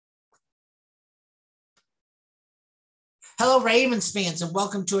Hello, Ravens fans, and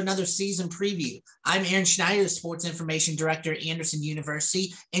welcome to another season preview. I'm Aaron Schneider, Sports Information Director at Anderson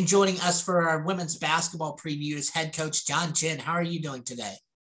University, and joining us for our women's basketball preview is head coach John Chin. How are you doing today?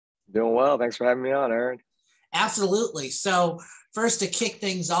 Doing well. Thanks for having me on, Aaron. Absolutely. So first, to kick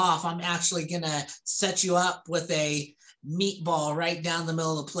things off, I'm actually going to set you up with a meatball right down the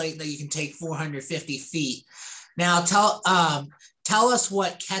middle of the plate that you can take 450 feet. Now, tell us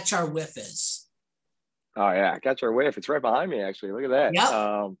what catch our whiff is. Oh, yeah. Catch our whiff. It's right behind me, actually. Look at that.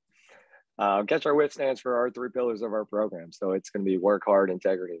 Yep. Catch our whiff stands for our three pillars of our program. So it's going to be work hard,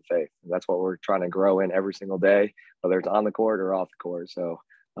 integrity, and faith. And that's what we're trying to grow in every single day, whether it's on the court or off the court. So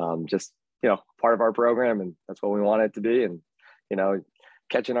just, part of our program, and that's what we want it to be. And,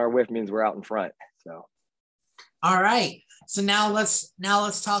 catching our whiff means we're out in front. So. All right. So now let's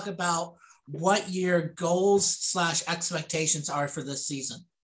talk about what your goals / expectations are for this season.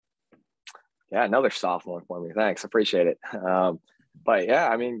 Yeah, another soft one for me. Thanks. Appreciate it. But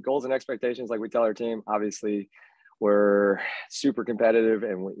yeah, goals and expectations, like we tell our team, obviously we're super competitive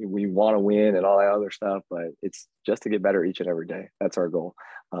and we want to win and all that other stuff, but it's just to get better each and every day. That's our goal.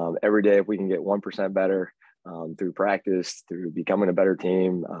 Every day, if we can get 1% better through practice, through becoming a better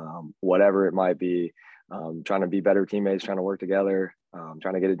team, whatever it might be, trying to be better teammates, trying to work together,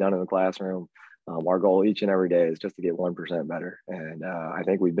 trying to get it done in the classroom. Our goal each and every day is just to get 1% better. And I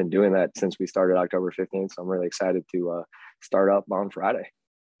think we've been doing that since we started October 15th. So I'm really excited to start up on Friday.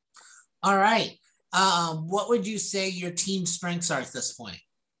 All right. What would you say your team strengths are at this point?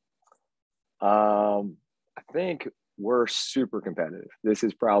 I think we're super competitive. This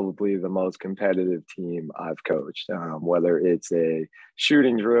is probably the most competitive team I've coached, whether it's a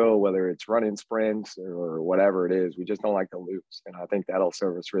shooting drill, whether it's running sprints or whatever it is. We just don't like to lose. And I think that'll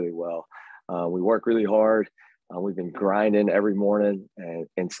serve us really well. We work really hard. We've been grinding every morning.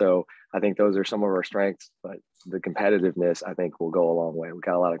 And so I think those are some of our strengths, but the competitiveness, I think, will go a long way. We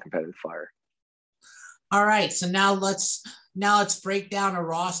got a lot of competitive fire. All right. So now let's break down a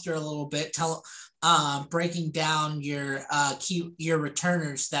roster a little bit. Breaking down your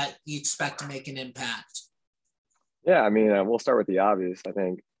returners that you expect to make an impact. Yeah. We'll start with the obvious. I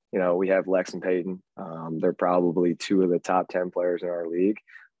think, we have Lex and Peyton. They're probably two of the top 10 players in our league.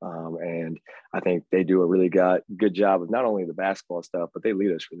 And I think they do a really good job of not only the basketball stuff, but they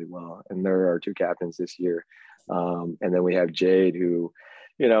lead us really well. And they're our two captains this year. And then we have Jade, who,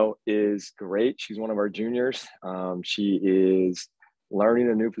 is great. She's one of our juniors. She is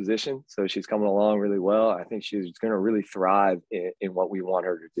learning a new position. So she's coming along really well. I think she's going to really thrive in what we want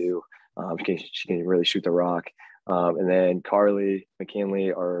her to do. She can really shoot the rock. And then Carly,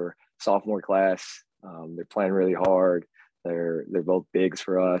 McKinley, our sophomore class, they're playing really hard. They're both bigs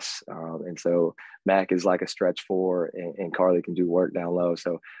for us. And so Mac is like a stretch four and Carly can do work down low.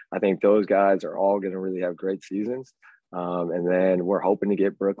 So I think those guys are all going to really have great seasons. And then we're hoping to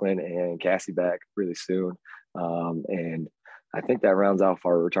get Brooklyn and Cassie back really soon. And I think that rounds out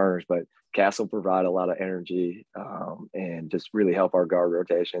for our returners, but Cass will provide a lot of energy and just really help our guard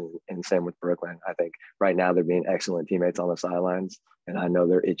rotation. And same with Brooklyn. I think right now they're being excellent teammates on the sidelines, and I know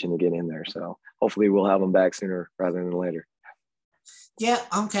they're itching to get in there. So hopefully we'll have them back sooner rather than later. Yeah.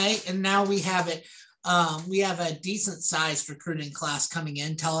 Okay. And now we have it. We have a decent sized recruiting class coming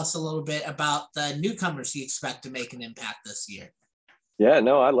in. Tell us a little bit about the newcomers you expect to make an impact this year. Yeah,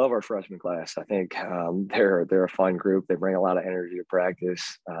 no, I love our freshman class. I think they're a fun group. They bring a lot of energy to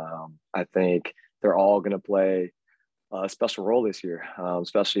practice. I think they're all going to play a special role this year,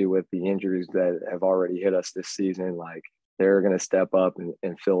 especially with the injuries that have already hit us this season. Like they're going to step up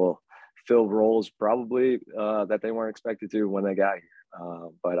and fill roles probably that they weren't expected to when they got here.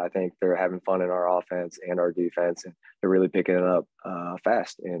 But I think they're having fun in our offense and our defense, and they're really picking it up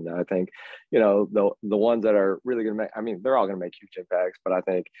fast. And I think, the ones that are really going to make, they're all going to make huge impacts, but I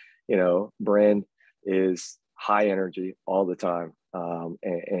think, Bryn is high energy all the time.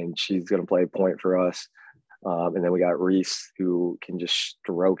 And she's going to play point for us. And then we got Reese, who can just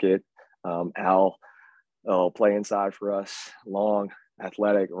stroke it. Al will play inside for us, long,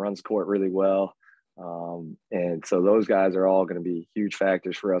 athletic, runs court really well. And so those guys are all going to be huge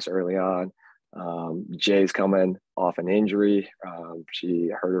factors for us early on. Jay's coming off an injury. She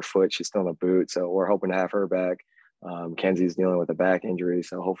hurt her foot. She's still in a boot. So we're hoping to have her back. Kenzie's dealing with a back injury.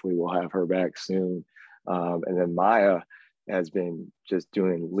 So hopefully we'll have her back soon. And then Maya has been just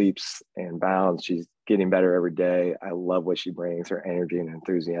doing leaps and bounds. She's getting better every day. I love what she brings, her energy and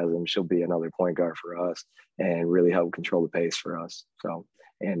enthusiasm. She'll be another point guard for us and really help control the pace for us. So,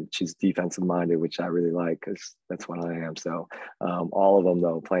 and she's defensive minded, which I really like because that's what I am. So all of them,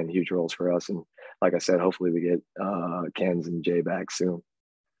 though, playing huge roles for us. And like I said, hopefully we get Kenz and Jay back soon.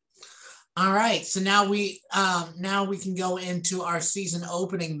 All right, so now we can go into our season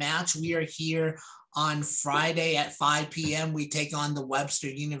opening match. We are here on Friday at 5 p.m. We take on the Webster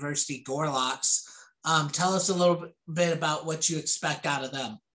University Gorloks. Tell us a little bit about what you expect out of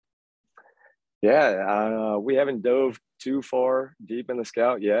them. Yeah, we haven't dove too far deep in the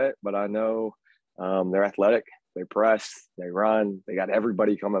scout yet, but I know they're athletic. They press, they run, they got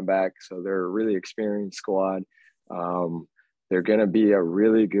everybody coming back. So they're a really experienced squad. Um, they're going to be a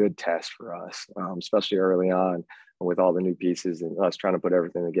really good test for us, especially early on with all the new pieces and us trying to put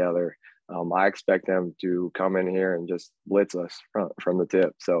everything together. I expect them to come in here and just blitz us from the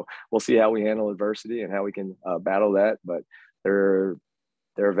tip. So we'll see how we handle adversity and how we can battle that. But they're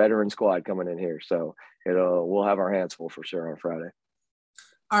a veteran squad coming in here, so we'll have our hands full for sure on Friday.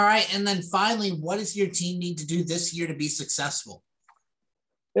 All right, and then finally, what does your team need to do this year to be successful?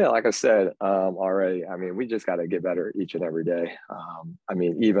 Yeah, like I said already, I mean, we just got to get better each and every day. I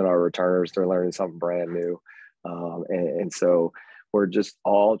mean, even our returners, they're learning something brand new. And so we're just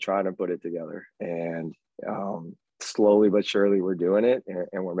all trying to put it together. And slowly but surely we're doing it,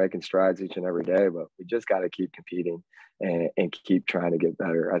 and we're making strides each and every day. But we just got to keep competing and keep trying to get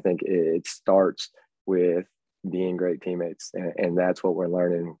better. I think it starts with being great teammates. And that's what we're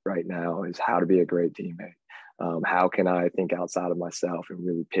learning right now, is how to be a great teammate. How can I think outside of myself and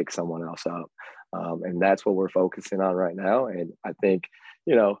really pick someone else up? And that's what we're focusing on right now. And I think,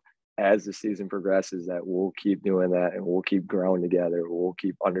 as the season progresses, that we'll keep doing that, and we'll keep growing together. We'll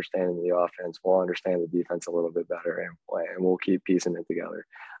keep understanding the offense. We'll understand the defense a little bit better, and we'll keep piecing it together.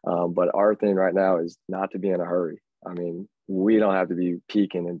 But our thing right now is not to be in a hurry. I mean, we don't have to be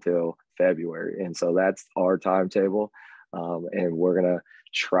peaking until February. And so that's our timetable. And we're going to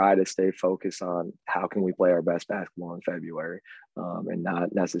try to stay focused on how can we play our best basketball in February, and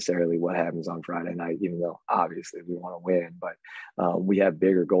not necessarily what happens on Friday night, even though obviously we want to win. But we have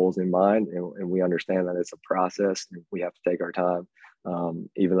bigger goals in mind, and we understand that it's a process and we have to take our time.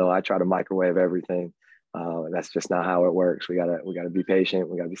 Even though I try to microwave everything, that's just not how it works. We gotta be patient.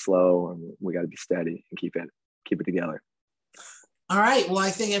 We gotta be slow, and we gotta be steady and keep it together. All right. Well,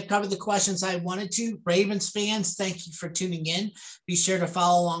 I think I've covered the questions I wanted to. Ravens fans, thank you for tuning in. Be sure to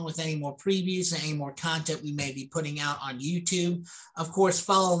follow along with any more previews and any more content we may be putting out on YouTube. Of course,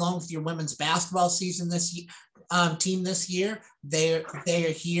 follow along with your women's basketball season team this year. They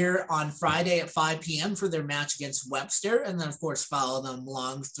are here on Friday at 5 p.m. for their match against Webster, and then of course follow them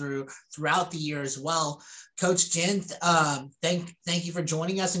along throughout the year as well. Coach Jen, thank you for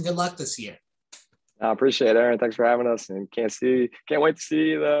joining us, and good luck this year. I appreciate it, Aaron. Thanks for having us, and can't wait to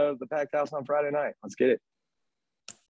see the packed house on Friday night. Let's get it.